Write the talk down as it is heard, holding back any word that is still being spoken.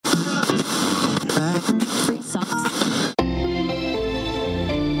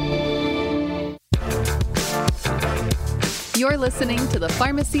You're listening to the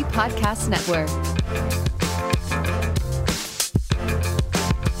Pharmacy Podcast Network.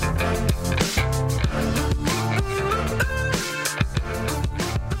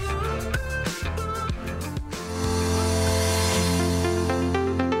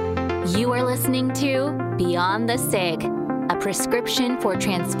 You are listening to Beyond the SIG, a prescription for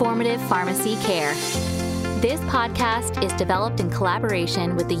transformative pharmacy care. This podcast is developed in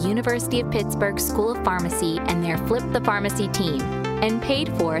collaboration with the University of Pittsburgh School of Pharmacy and their Flip the Pharmacy team, and paid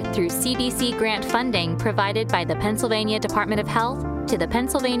for through CDC grant funding provided by the Pennsylvania Department of Health to the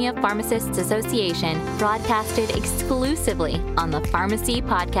Pennsylvania Pharmacists Association, broadcasted exclusively on the Pharmacy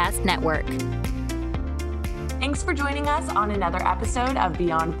Podcast Network. Thanks for joining us on another episode of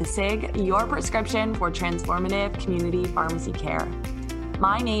Beyond the SIG, your prescription for transformative community pharmacy care.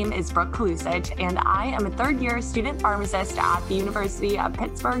 My name is Brooke Kalusich, and I am a third-year student pharmacist at the University of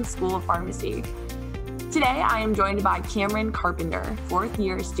Pittsburgh School of Pharmacy. Today, I am joined by Cameron Carpenter,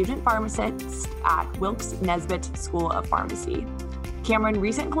 fourth-year student pharmacist at Wilkes Nesbitt School of Pharmacy. Cameron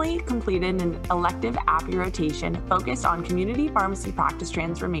recently completed an elective APPE rotation focused on community pharmacy practice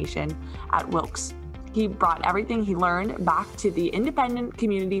transformation at Wilkes. He brought everything he learned back to the independent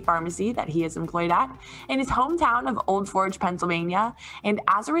community pharmacy that he is employed at in his hometown of Old Forge, Pennsylvania, and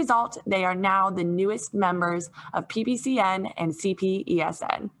as a result, they are now the newest members of PPCN and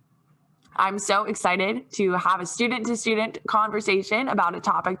CPESN. I'm so excited to have a student-to-student conversation about a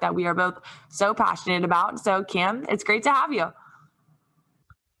topic that we are both so passionate about. So, Cam, it's great to have you.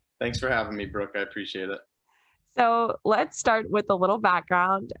 Thanks for having me, Brooke. I appreciate it. So let's start with a little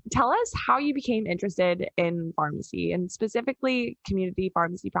background. Tell us how you became interested in pharmacy and specifically community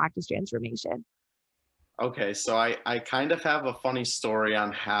pharmacy practice transformation. Okay, so I kind of have a funny story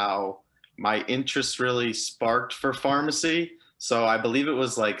on how my interest really sparked for pharmacy. So I believe it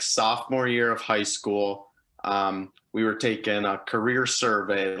was like sophomore year of high school. We were taking a career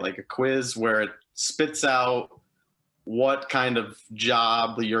survey, like a quiz where it spits out what kind of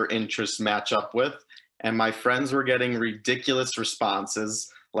job your interests match up with. And my friends were getting ridiculous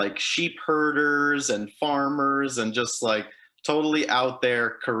responses, like sheep herders and farmers and just like totally out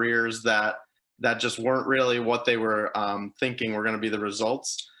there careers that just weren't really what they were thinking were going to be the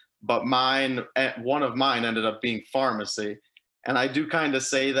results. But one of mine ended up being pharmacy. And I do kind of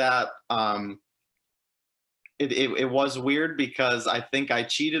say that it was weird because I think I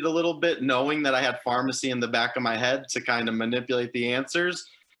cheated a little bit knowing that I had pharmacy in the back of my head to kind of manipulate the answers.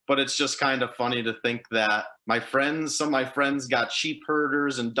 But it's just kind of funny to think that some of my friends got sheep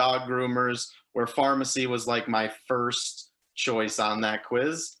herders and dog groomers, where pharmacy was like my first choice on that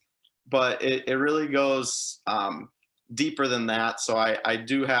quiz. But it really goes deeper than that. So I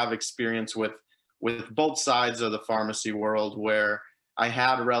do have experience with both sides of the pharmacy world, where I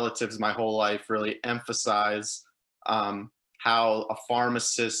had relatives my whole life really emphasize how a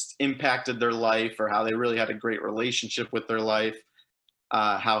pharmacist impacted their life, or how they really had a great relationship with their life.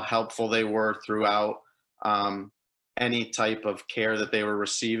 How helpful they were throughout any type of care that they were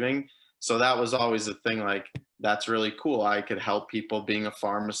receiving. So that was always a thing, like, that's really cool. I could help people being a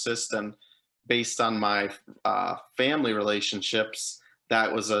pharmacist. And based on my family relationships,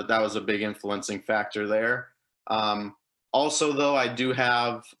 that was a big influencing factor there. Also, though, I do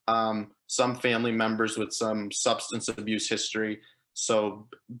have some family members with some substance abuse history. So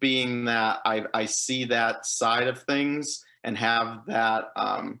being that I see that side of things and have that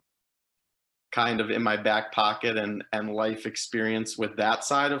kind of in my back pocket and life experience with that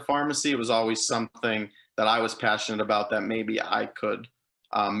side of pharmacy, it was always something that I was passionate about, that maybe I could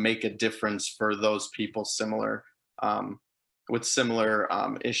make a difference for those people with similar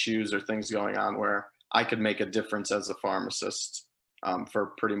issues or things going on, where I could make a difference as a pharmacist for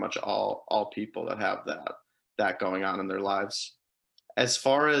pretty much all people that have that going on in their lives. As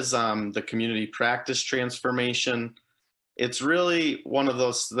far as the community practice transformation, it's really one of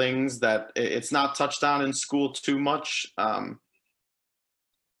those things that it's not touched on in school too much.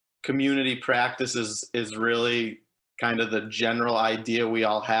 Community practice is really kind of the general idea we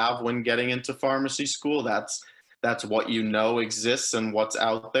all have when getting into pharmacy school. That's what you know exists and what's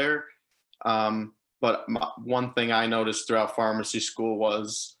out there. But one thing I noticed throughout pharmacy school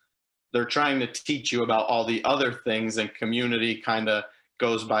was they're trying to teach you about all the other things, and community kind of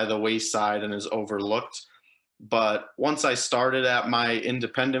goes by the wayside and is overlooked. But once I started at my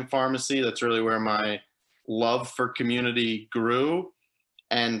independent pharmacy, that's really where my love for community grew.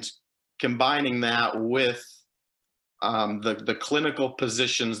 And combining that with the clinical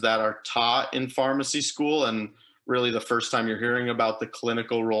positions that are taught in pharmacy school, and really the first time you're hearing about the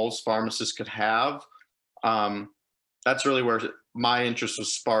clinical roles pharmacists could have, that's really where my interest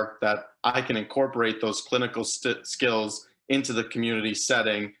was sparked, that I can incorporate those clinical skills into the community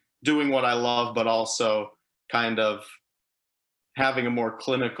setting, doing what I love, but also kind of having a more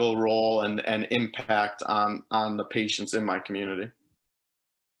clinical role and impact on the patients in my community.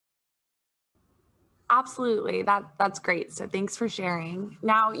 Absolutely. That's great. So thanks for sharing.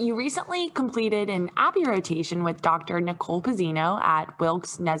 Now, you recently completed an ABBY rotation with Dr. Nicole Pizzino at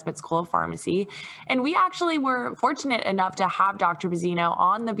Wilkes Nesbitt School of Pharmacy. And we actually were fortunate enough to have Dr. Pizzino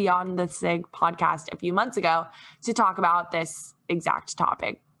on the Beyond the SIG podcast a few months ago to talk about this exact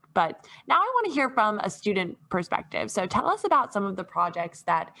topic. But now I want to hear from a student perspective. So tell us about some of the projects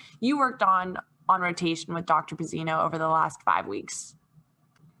that you worked on rotation with Dr. Pizzino over the last 5 weeks.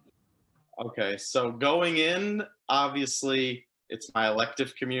 Okay, so going in, obviously, it's my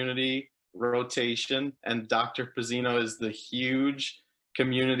elective community rotation, and Dr. Pizzino is the huge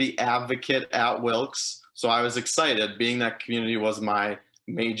community advocate at Wilkes. So I was excited, being that community was my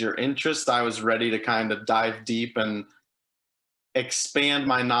major interest. I was ready to kind of dive deep and expand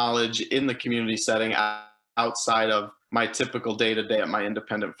my knowledge in the community setting outside of my typical day-to-day at my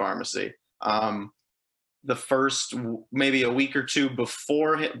independent pharmacy. The first maybe a week or two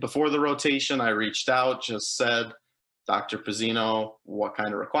before the rotation, I reached out, just said, Dr. Pizzino, what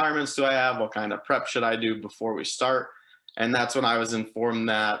kind of requirements do I have? What kind of prep should I do before we start? And that's when I was informed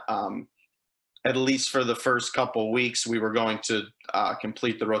that at least for the first couple weeks, we were going to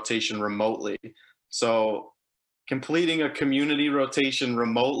complete the rotation remotely. So completing a community rotation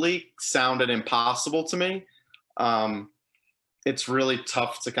remotely sounded impossible to me. It's really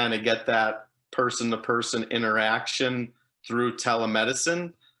tough to kind of get that person-to-person interaction through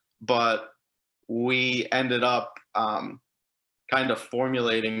telemedicine, but we ended up kind of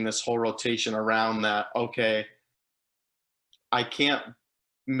formulating this whole rotation around that. Okay, I can't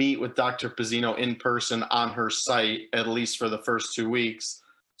meet with Dr. Pizzino in person on her site, at least for the first 2 weeks.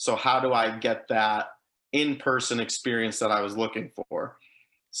 So how do I get that in-person experience that I was looking for?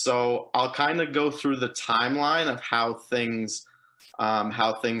 So I'll kind of go through the timeline of how things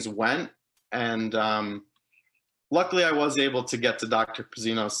went. And luckily, I was able to get to Dr.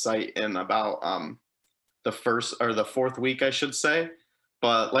 Pizzino's site in about the fourth week, I should say.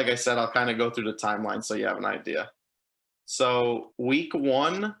 But like I said, I'll kind of go through the timeline so you have an idea. So week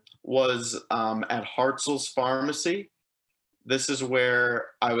 1 was at Hartzell's Pharmacy. This is where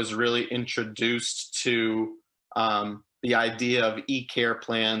I was really introduced to the idea of e-care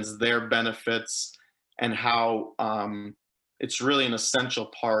plans, their benefits, and how it's really an essential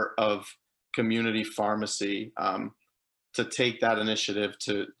part of community pharmacy to take that initiative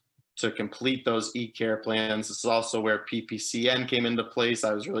to complete those e-care plans. This is also where PPCN came into place.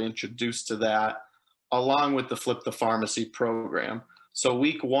 I was really introduced to that, along with the Flip the Pharmacy program. So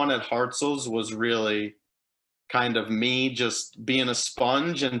week 1 at Hartzell's was really kind of me just being a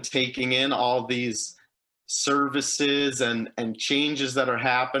sponge and taking in all these services and changes that are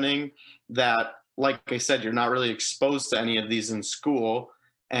happening that, like I said, you're not really exposed to any of these in school.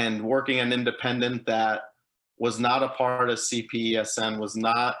 And working an independent that was not a part of CPESN, was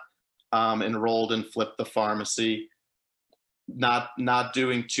not enrolled in Flip the Pharmacy, not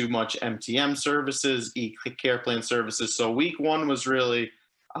doing too much MTM services, e-care plan services. So week 1 was really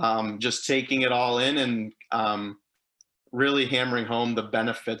just taking it all in and really hammering home the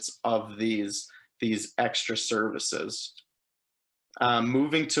benefits of these extra services.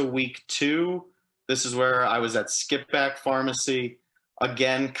 Moving to week 2, this is where I was at Skipback Pharmacy.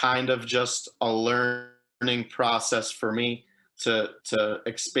 Again, kind of just a learning process for me to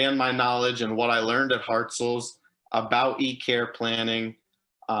expand my knowledge and what I learned at Hartzell's about e-care planning,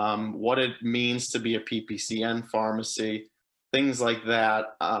 what it means to be a PPCN pharmacy, things like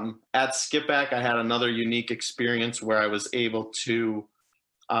that. At Skipback, I had another unique experience where I was able to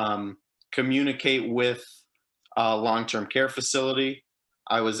communicate with a long-term care facility.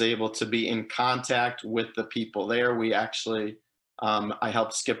 I was able to be in contact with the people there. We actually I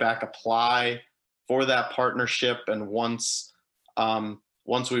helped Skipback apply for that partnership, and once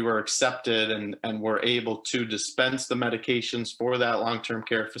we were accepted and were able to dispense the medications for that long-term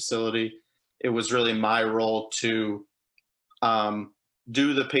care facility, it was really my role to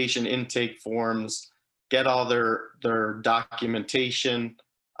do the patient intake forms, get all their documentation,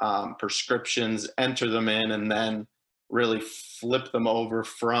 prescriptions, enter them in, and then really flip them over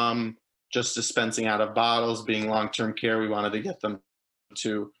from just dispensing out of bottles. Being long-term care, we wanted to get them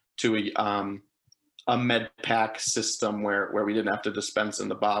to a med pack system where we didn't have to dispense in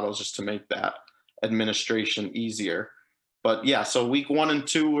the bottles, just to make that administration easier. But yeah, so week 1 and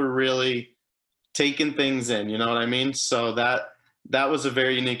 2 were really taking things in, you know what I mean? So that was a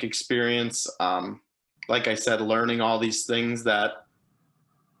very unique experience. Like I said, learning all these things that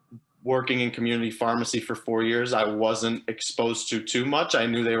working in community pharmacy for 4 years, I wasn't exposed to too much. I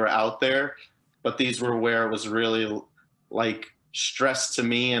knew they were out there, but these were where it was really like stressed to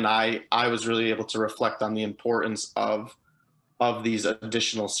me, and I was really able to reflect on the importance of these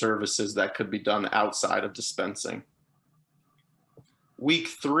additional services that could be done outside of dispensing. Week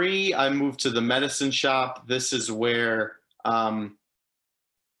 3, I moved to the medicine shop. This is where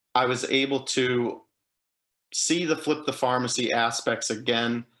I was able to see the Flip the Pharmacy aspects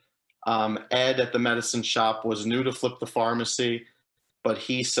again. Ed at the medicine shop was new to Flip the Pharmacy, but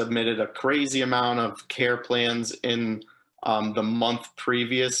he submitted a crazy amount of care plans in the month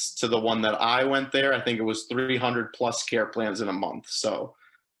previous to the one that I went there. I think it was 300 plus care plans in a month. So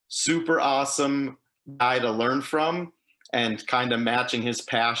super awesome guy to learn from, and kind of matching his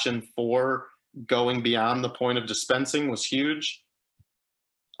passion for going beyond the point of dispensing was huge.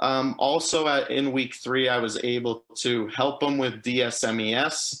 Also in week 3, I was able to help him with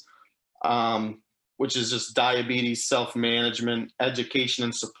DSMES, which is just diabetes self-management, education,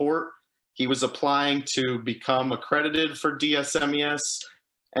 and support. He was applying to become accredited for DSMES,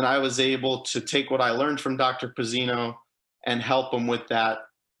 and I was able to take what I learned from Dr. Pizzino and help him with that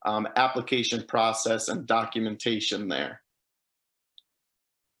application process and documentation there.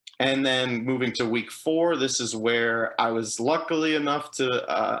 And then moving to week 4, this is where I was lucky enough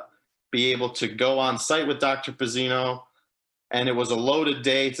to be able to go on site with Dr. Pizzino. And it was a loaded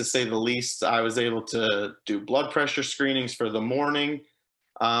day, to say the least. I was able to do blood pressure screenings for the morning.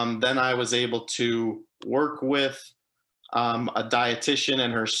 Then I was able to work with a dietitian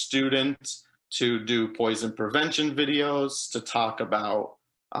and her student to do poison prevention videos, to talk about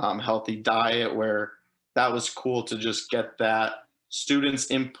healthy diet, where that was cool to just get that student's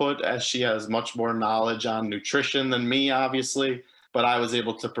input, as she has much more knowledge on nutrition than me, obviously, but I was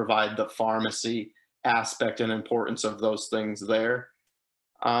able to provide the pharmacy aspect and importance of those things there.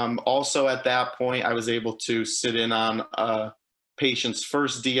 Also at that point, I was able to sit in on a patient's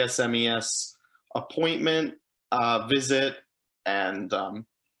first DSMES appointment visit, and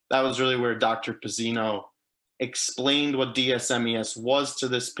that was really where Dr. Pizzino explained what DSMES was to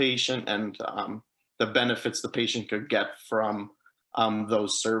this patient, and the benefits the patient could get from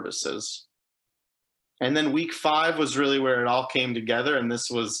those services. And then week 5 was really where it all came together, and this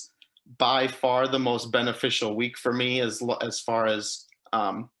was by far the most beneficial week for me as far as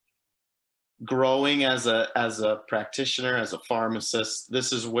growing as a practitioner, as a pharmacist.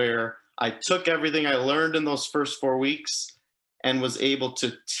 This is where I took everything I learned in those first 4 weeks and was able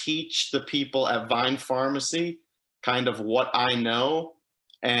to teach the people at Vine Pharmacy kind of what I know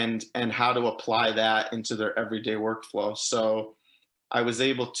and how to apply that into their everyday workflow. So I was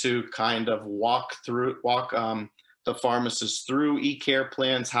able to kind of walk the pharmacists through e-care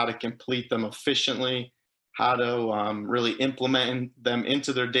plans, how to complete them efficiently, how to really implement them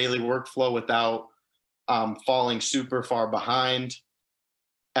into their daily workflow without falling super far behind.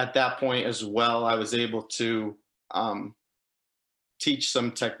 At that point as well, I was able to teach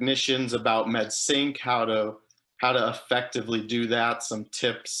some technicians about MedSync, how to effectively do that, some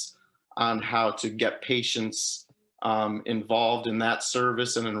tips on how to get patients involved in that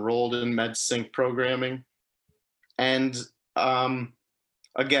service and enrolled in MedSync programming. And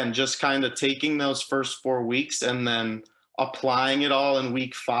again, just kind of taking those first 4 weeks and then applying it all in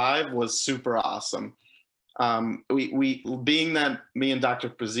week 5 was super awesome. We being that me and Dr.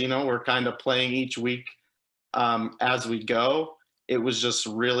 Pizzino were kind of playing each week as we go, it was just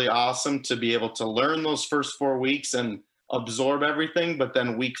really awesome to be able to learn those first 4 weeks and absorb everything. But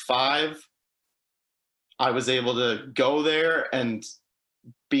then week 5, I was able to go there and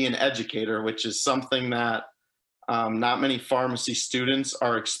be an educator, which is something that not many pharmacy students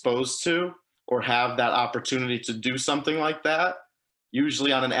are exposed to or have that opportunity to do something like that.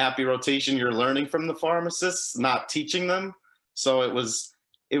 Usually on an API rotation, you're learning from the pharmacists, not teaching them. So it was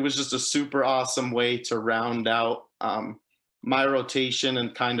just a super awesome way to round out my rotation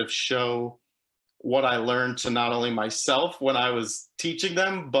and kind of show what I learned to not only myself when I was teaching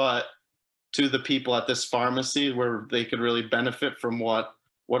them, but to the people at this pharmacy where they could really benefit from what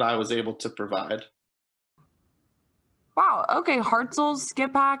I was able to provide. Wow. Okay. Hartzell's,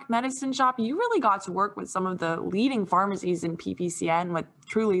 Skip Pack, Medicine Shop. You really got to work with some of the leading pharmacies in PPCN, with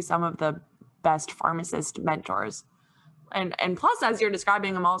truly some of the best pharmacist mentors. And plus, as you're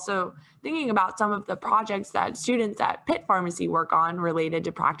describing, I'm also thinking about some of the projects that students at Pitt Pharmacy work on related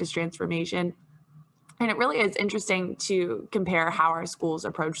to practice transformation. And it really is interesting to compare how our schools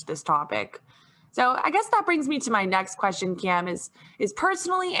approach this topic. So I guess that brings me to my next question, Cam, is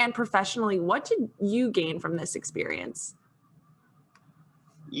personally and professionally, what did you gain from this experience?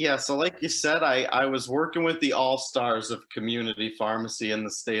 Yeah, so like you said, I was working with the all-stars of community pharmacy in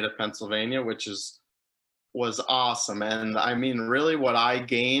the state of Pennsylvania, which was awesome. And I mean, really what I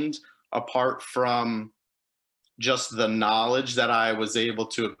gained apart from just the knowledge that I was able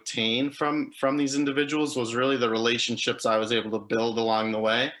to obtain from these individuals was really the relationships I was able to build along the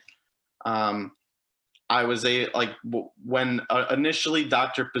way. Um, I was when initially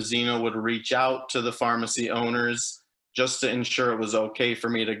Dr. Pizzino would reach out to the pharmacy owners just to ensure it was okay for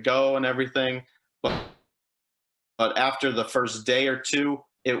me to go and everything. But after the first day or two,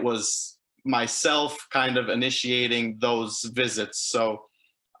 it was myself kind of initiating those visits. So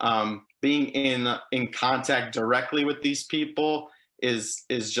being in contact directly with these people is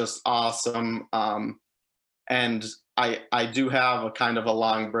just awesome. And I do have a kind of a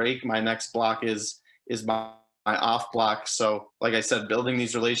long break. My next block is my off block. So like I said, building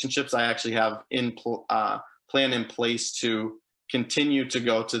these relationships, I actually have plan in place to continue to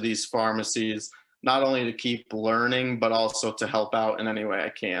go to these pharmacies, not only to keep learning, but also to help out in any way I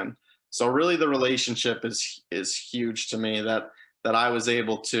can. So really the relationship is huge to me, that I was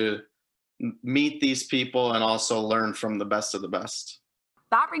able to meet these people and also learn from the best of the best.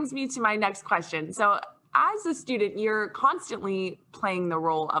 That brings me to my next question. So as a student, you're constantly playing the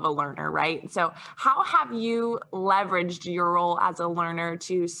role of a learner, right? So how have you leveraged your role as a learner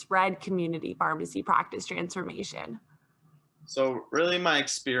to spread community pharmacy practice transformation? So really my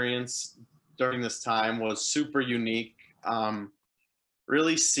experience during this time was super unique.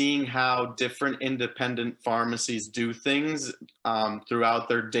 Really seeing how different independent pharmacies do things throughout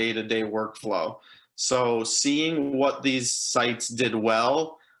their day-to-day workflow. So seeing what these sites did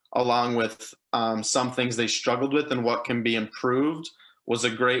well, along with some things they struggled with and what can be improved, was a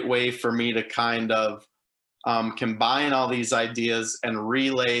great way for me to kind of combine all these ideas and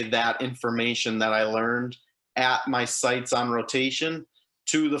relay that information that I learned at my sites on rotation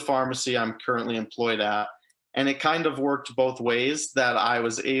to the pharmacy I'm currently employed at. And it kind of worked both ways, that I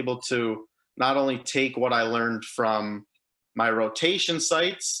was able to not only take what I learned from my rotation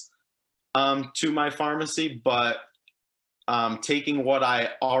sites to my pharmacy, but taking what I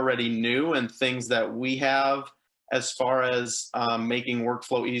already knew and things that we have as far as making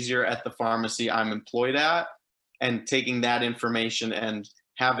workflow easier at the pharmacy I'm employed at, and taking that information and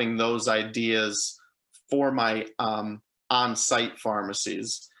having those ideas for my on-site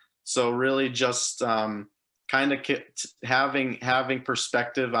pharmacies. So really just kind of having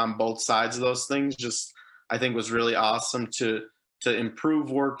perspective on both sides of those things, just I think was really awesome to improve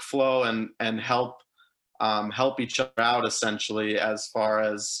workflow and help each other out, essentially, as far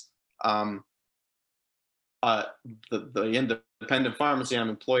as the independent pharmacy I'm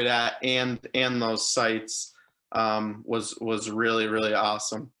employed at and those sites was really, really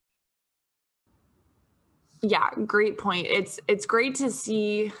awesome. Yeah, great point. It's great to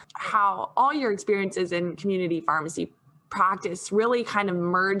see how all your experiences in community pharmacy practice really kind of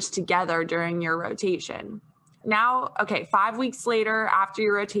merged together during your rotation. Now, okay, 5 weeks later after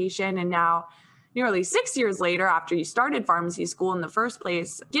your rotation, and now nearly 6 years later after you started pharmacy school in the first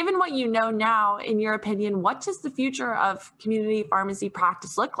place, given what you know now, in your opinion, what does the future of community pharmacy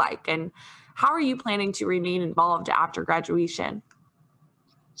practice look like? And how are you planning to remain involved after graduation?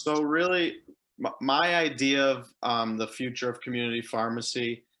 So really, my idea of the future of community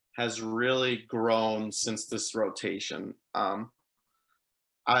pharmacy has really grown since this rotation.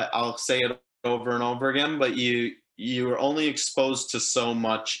 I'll say it over and over again, but you are only exposed to so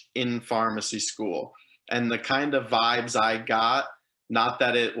much in pharmacy school. And the kind of vibes I got, not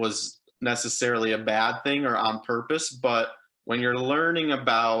that it was necessarily a bad thing or on purpose, but when you're learning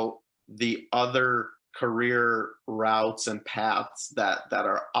about the other career routes and paths that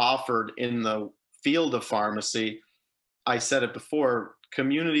are offered in the field of pharmacy, I said it before,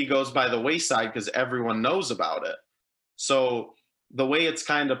 community goes by the wayside because everyone knows about it. So the way it's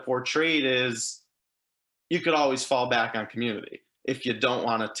kind of portrayed is you could always fall back on community if you don't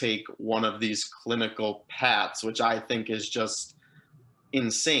want to take one of these clinical paths, which I think is just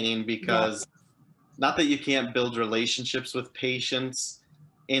insane, because not that you can't build relationships with patients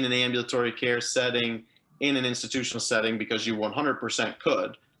in an ambulatory care setting, in an institutional setting, because you 100%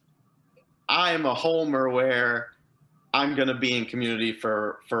 could. I'm a homer where I'm going to be in community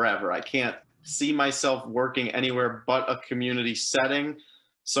for forever. I can't see myself working anywhere but a community setting.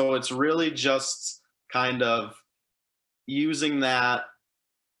 So it's really just kind of using that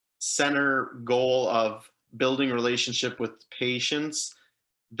center goal of building relationship with patients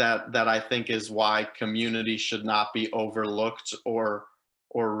that I think is why community should not be overlooked or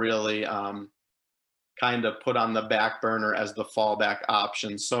really kind of put on the back burner as the fallback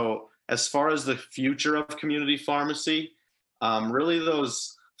option. So as far as the future of community pharmacy, really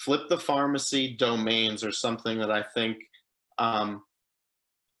those Flip the pharmacy domains are something that I think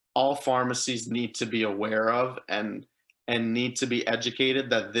all pharmacies need to be aware of and need to be educated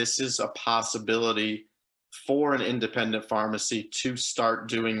that this is a possibility for an independent pharmacy to start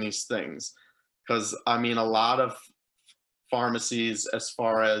doing these things. Because I mean, a lot of pharmacies, as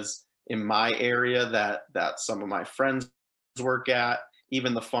far as in my area that some of my friends work at,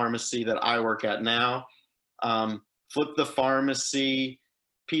 even the pharmacy that I work at now, Flip the Pharmacy,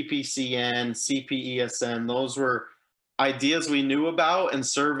 PPCN, CPESN, those were ideas we knew about and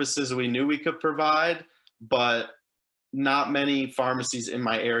services we knew we could provide, but not many pharmacies in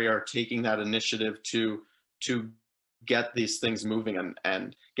my area are taking that initiative to get these things moving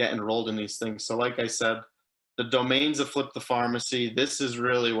and get enrolled in these things. So like I said, the domains of Flip the Pharmacy, this is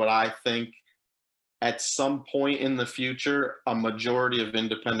really what I think at some point in the future, a majority of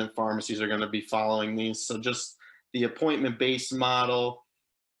independent pharmacies are going to be following these. So just the appointment-based model,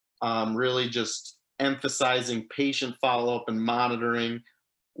 really just emphasizing patient follow-up and monitoring.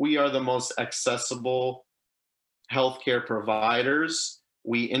 We are the most accessible healthcare providers.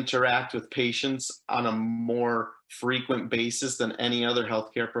 We interact with patients on a more frequent basis than any other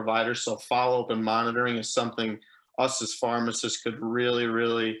healthcare provider. So follow-up and monitoring is something us as pharmacists could really,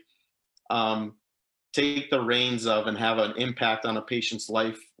 really take the reins of and have an impact on a patient's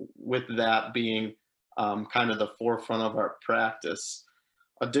life, with that being kind of the forefront of our practice.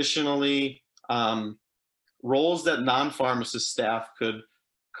 Additionally, roles that non-pharmacist staff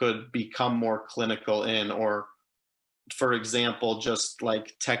could become more clinical in, or for example, just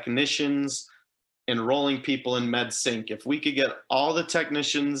like technicians enrolling people in MedSync. If we could get all the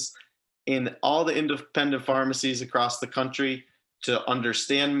technicians in all the independent pharmacies across the country to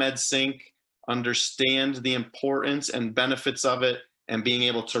understand MedSync, understand the importance and benefits of it, and being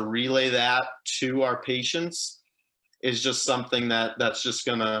able to relay that to our patients, is just something that's just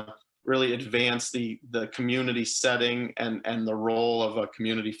going to really advance the community setting and the role of a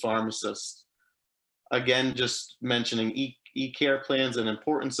community pharmacist. Again, just mentioning e-care plans and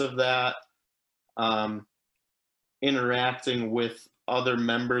importance of that, interacting with other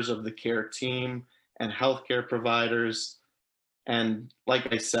members of the care team and healthcare providers. And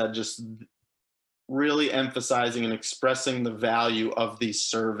like I said, just really emphasizing and expressing the value of these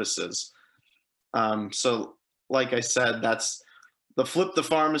services. So like I said, that's the Flip the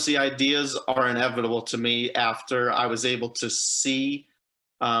Pharmacy ideas are inevitable to me after I was able to see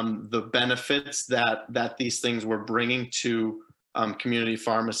the benefits that these things were bringing to community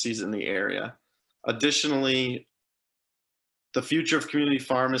pharmacies in the area. Additionally, the future of community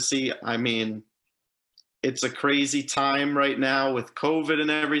pharmacy, I mean, it's a crazy time right now with COVID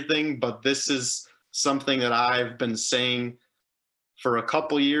and everything, but this is something that I've been saying for a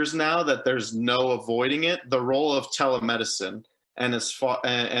couple years now, that there's no avoiding it. The role of telemedicine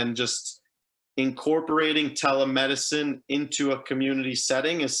and just incorporating telemedicine into a community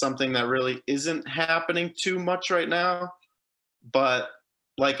setting is something that really isn't happening too much right now. But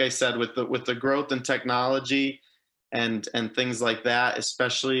like I said, with the growth in technology and things like that,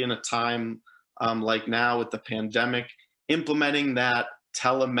 especially in a time like now with the pandemic, implementing that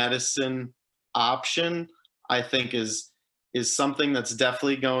telemedicine option, I think is something that's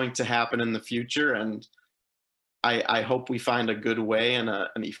definitely going to happen in the future. And I hope we find a good way and an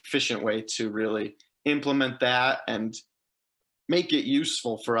efficient way to really implement that and make it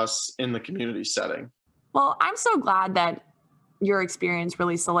useful for us in the community setting. Well, I'm so glad that your experience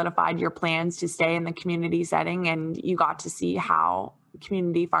really solidified your plans to stay in the community setting, and you got to see how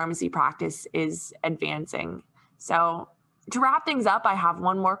community pharmacy practice is advancing. So to wrap things up, I have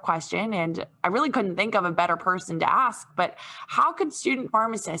one more question, and I really couldn't think of a better person to ask, but how could student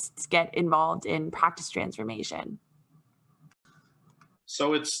pharmacists get involved in practice transformation?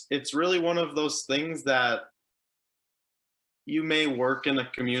 So it's really one of those things that you may work in a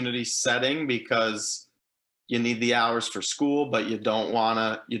community setting because you need the hours for school, but you don't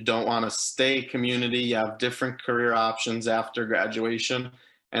want to stay community. You have different career options after graduation,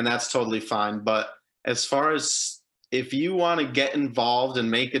 and that's totally fine. But as far as if you want to get involved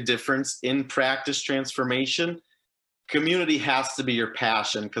and make a difference in practice transformation, community has to be your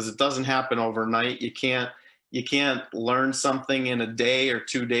passion, because it doesn't happen overnight. You can't learn something in a day or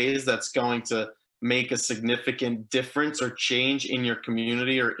 2 days that's going to make a significant difference or change in your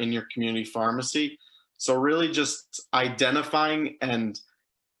community or in your community pharmacy. So really just identifying and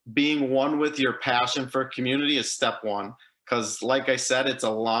being one with your passion for community is step one. Because like I said, it's a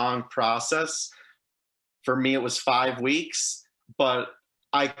long process. For me, it was 5 weeks, but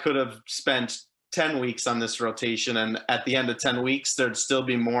I could have spent 10 weeks on this rotation. And at the end of 10 weeks, there'd still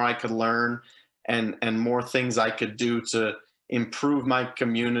be more I could learn and more things I could do to improve my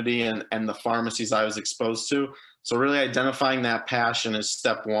community and the pharmacies I was exposed to. So really identifying that passion is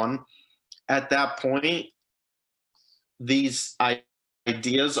step one. At that point, these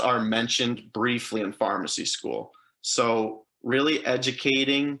ideas are mentioned briefly in pharmacy school. So really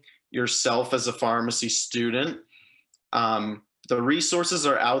educating yourself as a pharmacy student. The resources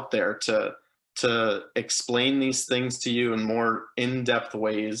are out there to explain these things to you in more in-depth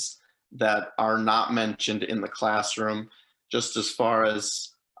ways that are not mentioned in the classroom, just as far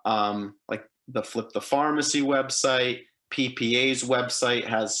as like the Flip the Pharmacy website. PPA's website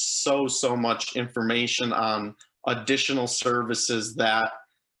has so much information on additional services that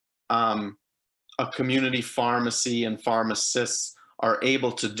a community pharmacy and pharmacists are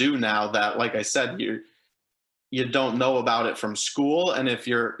able to do now that, like I said, you don't know about it from school. And if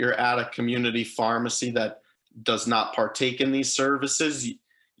you're at a community pharmacy that does not partake in these services,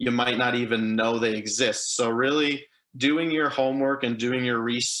 you might not even know they exist. So really doing your homework and doing your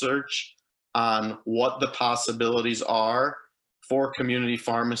research on what the possibilities are for community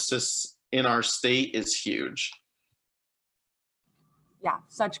pharmacists in our state is huge. Yeah,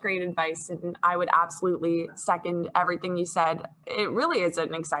 such great advice. And I would absolutely second everything you said. It really is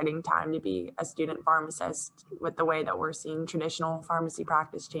an exciting time to be a student pharmacist with the way that we're seeing traditional pharmacy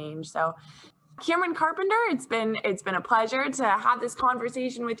practice change. So Cameron Carpenter, it's been a pleasure to have this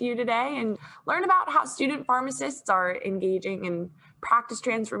conversation with you today and learn about how student pharmacists are engaging in practice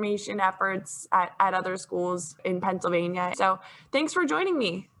transformation efforts at other schools in Pennsylvania. So thanks for joining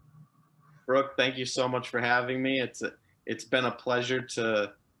me. Brooke, thank you so much for having me. It's been a pleasure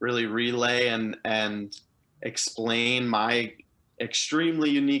to really relay and explain my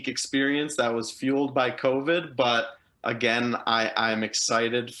extremely unique experience that was fueled by COVID. But again, I'm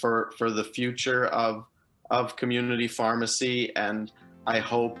excited for the future of community pharmacy, and I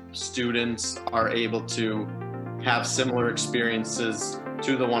hope students are able to have similar experiences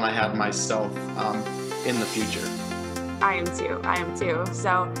to the one I had myself in the future. I am too.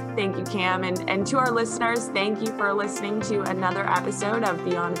 So thank you, Cam. And to our listeners, thank you for listening to another episode of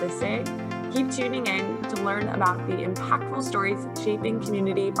Beyond the SIG. Keep tuning in to learn about the impactful stories shaping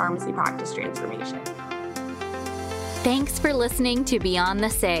community pharmacy practice transformation. Thanks for listening to Beyond the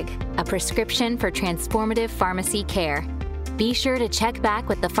SIG, a prescription for transformative pharmacy care. Be sure to check back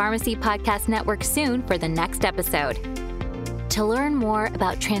with the Pharmacy Podcast Network soon for the next episode. To learn more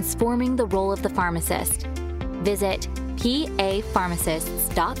about transforming the role of the pharmacist, visit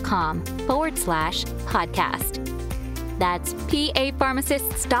papharmacists.com/podcast. That's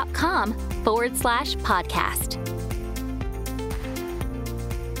papharmacists.com/podcast.